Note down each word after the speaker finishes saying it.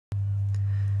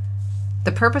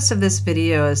The purpose of this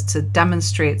video is to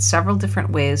demonstrate several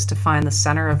different ways to find the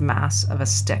center of mass of a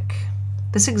stick.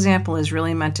 This example is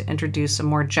really meant to introduce a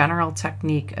more general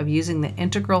technique of using the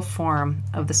integral form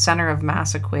of the center of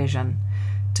mass equation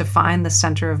to find the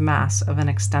center of mass of an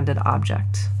extended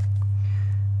object.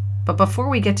 But before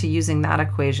we get to using that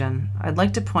equation, I'd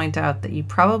like to point out that you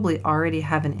probably already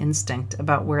have an instinct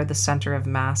about where the center of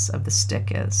mass of the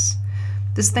stick is.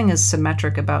 This thing is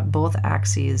symmetric about both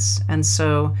axes, and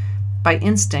so by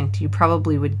instinct you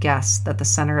probably would guess that the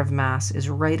center of mass is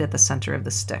right at the center of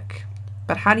the stick.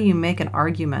 But how do you make an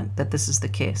argument that this is the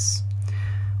case?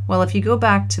 Well, if you go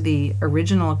back to the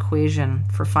original equation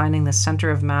for finding the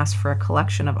center of mass for a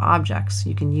collection of objects,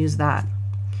 you can use that.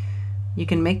 You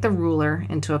can make the ruler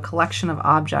into a collection of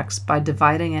objects by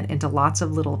dividing it into lots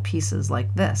of little pieces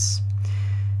like this.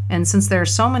 And since there are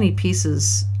so many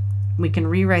pieces, we can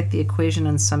rewrite the equation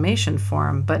in summation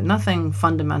form, but nothing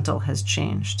fundamental has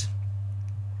changed.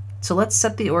 So let's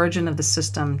set the origin of the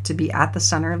system to be at the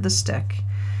center of the stick,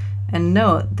 and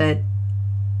note that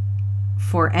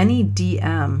for any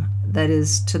dm that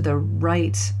is to the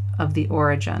right of the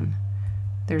origin,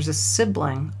 there's a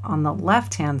sibling on the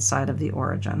left-hand side of the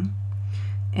origin,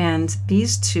 and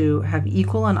these two have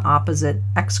equal and opposite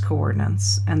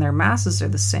x-coordinates, and their masses are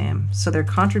the same, so their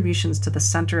contributions to the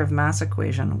center of mass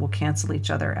equation will cancel each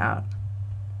other out.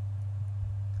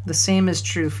 The same is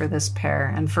true for this pair,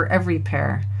 and for every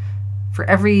pair. For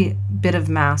every bit of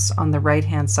mass on the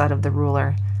right-hand side of the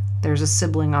ruler, there's a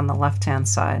sibling on the left-hand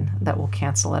side that will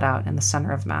cancel it out in the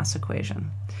center of mass equation.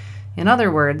 In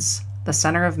other words, the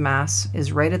center of mass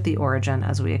is right at the origin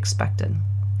as we expected.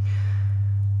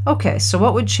 Okay, so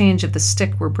what would change if the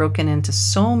stick were broken into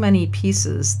so many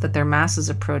pieces that their masses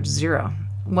approach zero?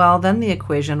 Well, then the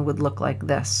equation would look like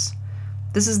this.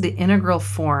 This is the integral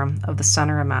form of the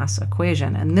center of mass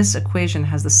equation, and this equation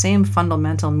has the same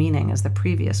fundamental meaning as the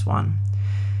previous one.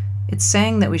 It's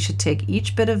saying that we should take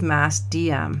each bit of mass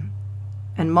dm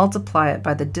and multiply it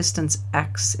by the distance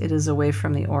x it is away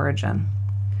from the origin.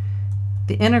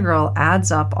 The integral adds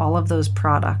up all of those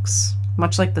products,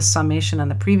 much like the summation in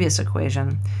the previous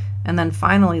equation, and then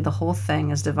finally the whole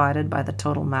thing is divided by the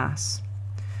total mass.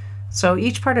 So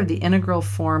each part of the integral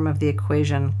form of the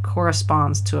equation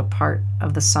corresponds to a part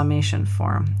of the summation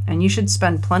form, and you should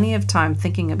spend plenty of time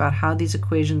thinking about how these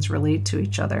equations relate to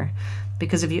each other,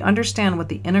 because if you understand what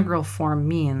the integral form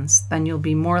means, then you'll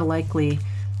be more likely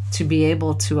to be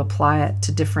able to apply it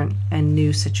to different and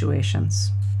new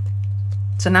situations.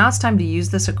 So now it's time to use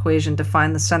this equation to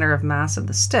find the center of mass of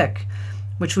the stick,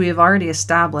 which we have already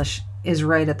established is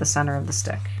right at the center of the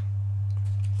stick.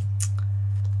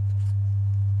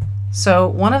 So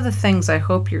one of the things I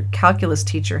hope your calculus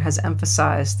teacher has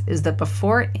emphasized is that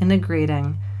before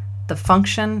integrating, the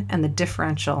function and the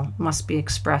differential must be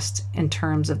expressed in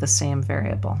terms of the same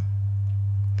variable.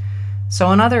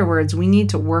 So in other words, we need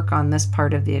to work on this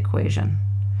part of the equation.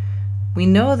 We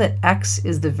know that x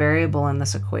is the variable in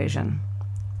this equation,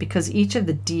 because each of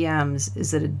the dm's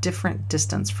is at a different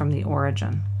distance from the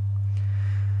origin.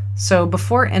 So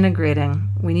before integrating,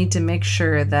 we need to make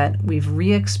sure that we've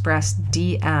re-expressed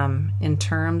dm in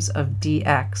terms of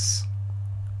dx,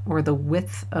 or the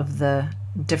width of the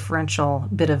differential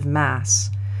bit of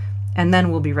mass, and then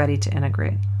we'll be ready to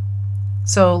integrate.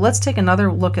 So let's take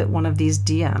another look at one of these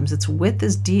dm's. Its width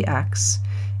is dx,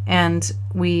 and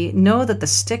we know that the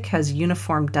stick has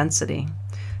uniform density.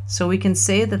 So we can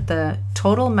say that the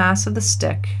total mass of the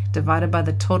stick divided by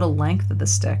the total length of the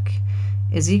stick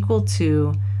is equal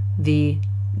to the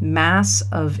mass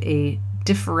of a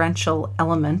differential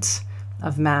element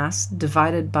of mass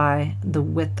divided by the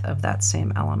width of that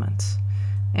same element.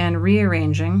 And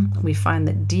rearranging, we find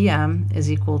that dm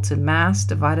is equal to mass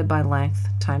divided by length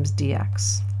times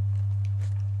dx.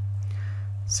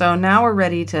 So now we're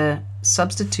ready to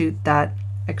substitute that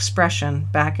expression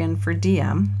back in for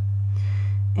dm.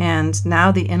 And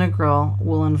now the integral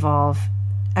will involve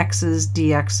x's,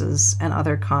 dx's, and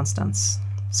other constants.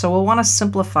 So we'll want to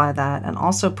simplify that and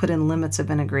also put in limits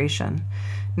of integration.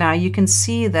 Now you can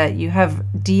see that you have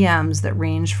dm's that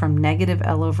range from negative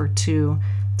L over 2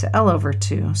 to L over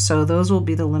 2. So those will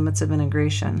be the limits of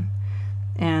integration.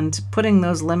 And putting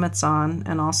those limits on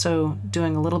and also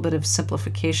doing a little bit of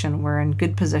simplification, we're in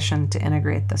good position to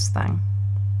integrate this thing.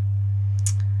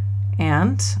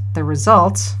 And the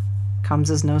result comes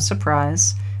as no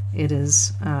surprise. It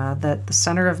is that the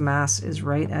center of mass is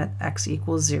right at x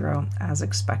equals 0 as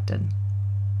expected.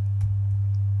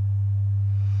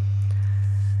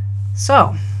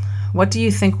 So what do you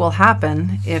think will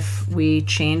happen if we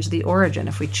change the origin,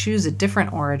 if we choose a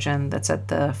different origin that's at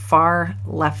the far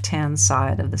left-hand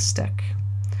side of the stick?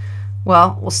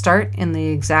 Well, we'll start in the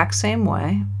exact same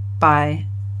way by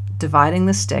dividing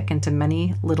the stick into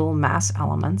many little mass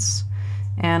elements.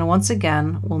 And once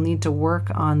again, we'll need to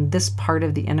work on this part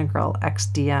of the integral x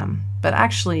dm. But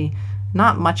actually,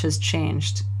 not much has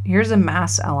changed. Here's a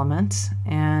mass element,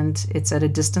 and it's at a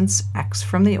distance x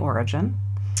from the origin.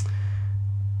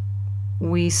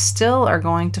 We still are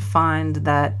going to find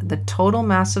that the total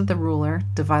mass of the ruler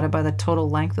divided by the total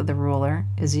length of the ruler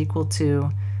is equal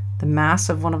to the mass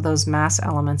of one of those mass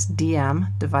elements,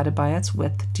 dm, divided by its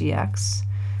width, dx.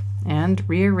 And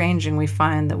rearranging, we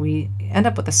find that we end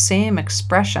up with the same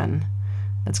expression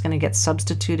that's going to get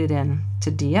substituted in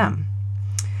to dm.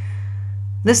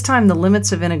 This time the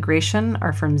limits of integration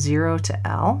are from 0 to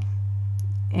L,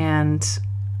 and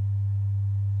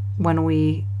when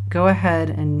we go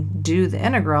ahead and do the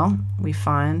integral, we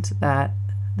find that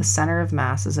the center of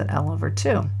mass is at L over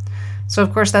 2. So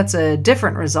of course that's a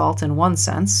different result in one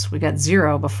sense. We got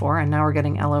 0 before and now we're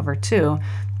getting L over 2.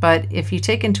 But if you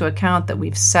take into account that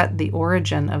we've set the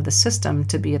origin of the system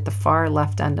to be at the far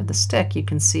left end of the stick, you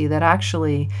can see that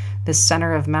actually this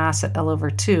center of mass at L over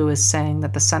 2 is saying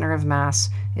that the center of mass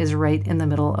is right in the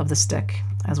middle of the stick,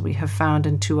 as we have found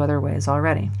in 2 other ways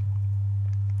already.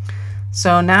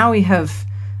 So now we have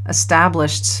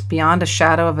established beyond a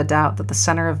shadow of a doubt that the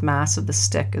center of mass of the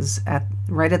stick is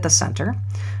right at the center.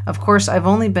 Of course, I've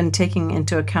only been taking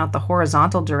into account the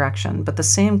horizontal direction, but the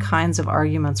same kinds of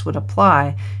arguments would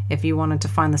apply if you wanted to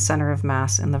find the center of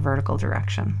mass in the vertical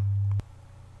direction.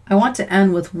 I want to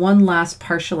end with one last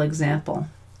partial example.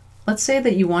 Let's say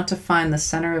that you want to find the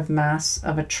center of mass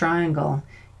of a triangle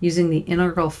using the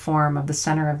integral form of the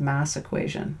center of mass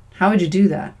equation. How would you do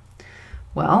that?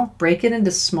 Well, break it into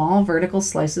small vertical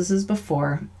slices as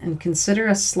before, and consider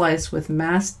a slice with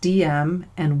mass dm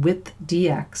and width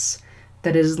dx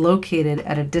that is located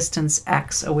at a distance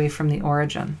x away from the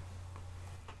origin.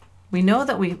 We know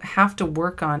that we have to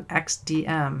work on x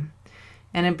dm,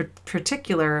 and in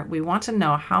particular, we want to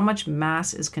know how much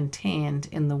mass is contained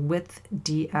in the width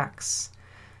dx.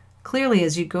 Clearly,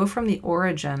 as you go from the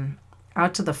origin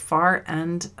out to the far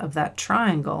end of that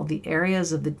triangle, the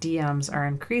areas of the dm's are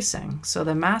increasing, so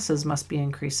the masses must be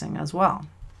increasing as well.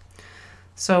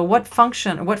 So what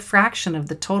fraction of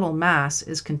the total mass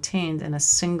is contained in a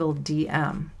single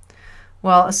dm?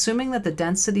 Well, assuming that the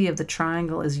density of the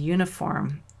triangle is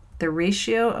uniform, the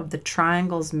ratio of the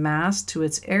triangle's mass to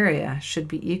its area should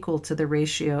be equal to the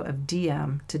ratio of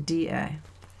dm to dA.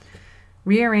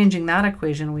 Rearranging that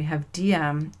equation, we have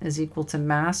dm is equal to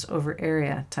mass over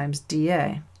area times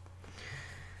dA.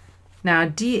 Now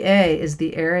dA is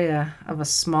the area of a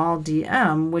small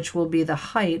dm, which will be the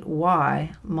height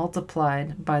y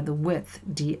multiplied by the width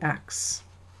dx.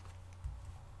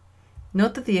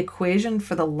 Note that the equation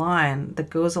for the line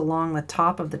that goes along the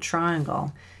top of the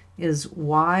triangle is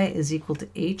y is equal to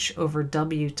h over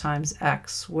w times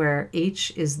x, where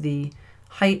h is the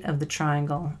height of the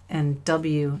triangle and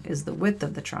w is the width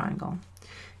of the triangle.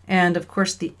 And of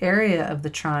course the area of the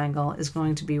triangle is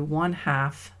going to be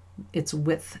 1/2 its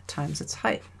width times its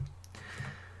height.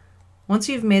 Once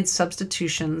you've made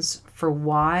substitutions for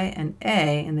y and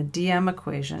a in the dm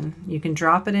equation, you can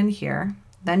drop it in here,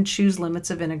 then choose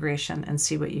limits of integration and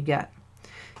see what you get.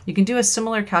 You can do a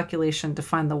similar calculation to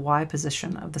find the y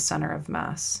position of the center of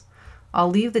mass. I'll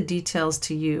leave the details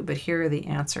to you, but here are the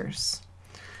answers.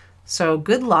 So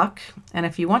good luck, and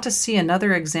if you want to see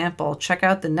another example, check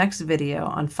out the next video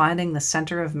on finding the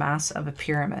center of mass of a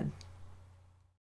pyramid.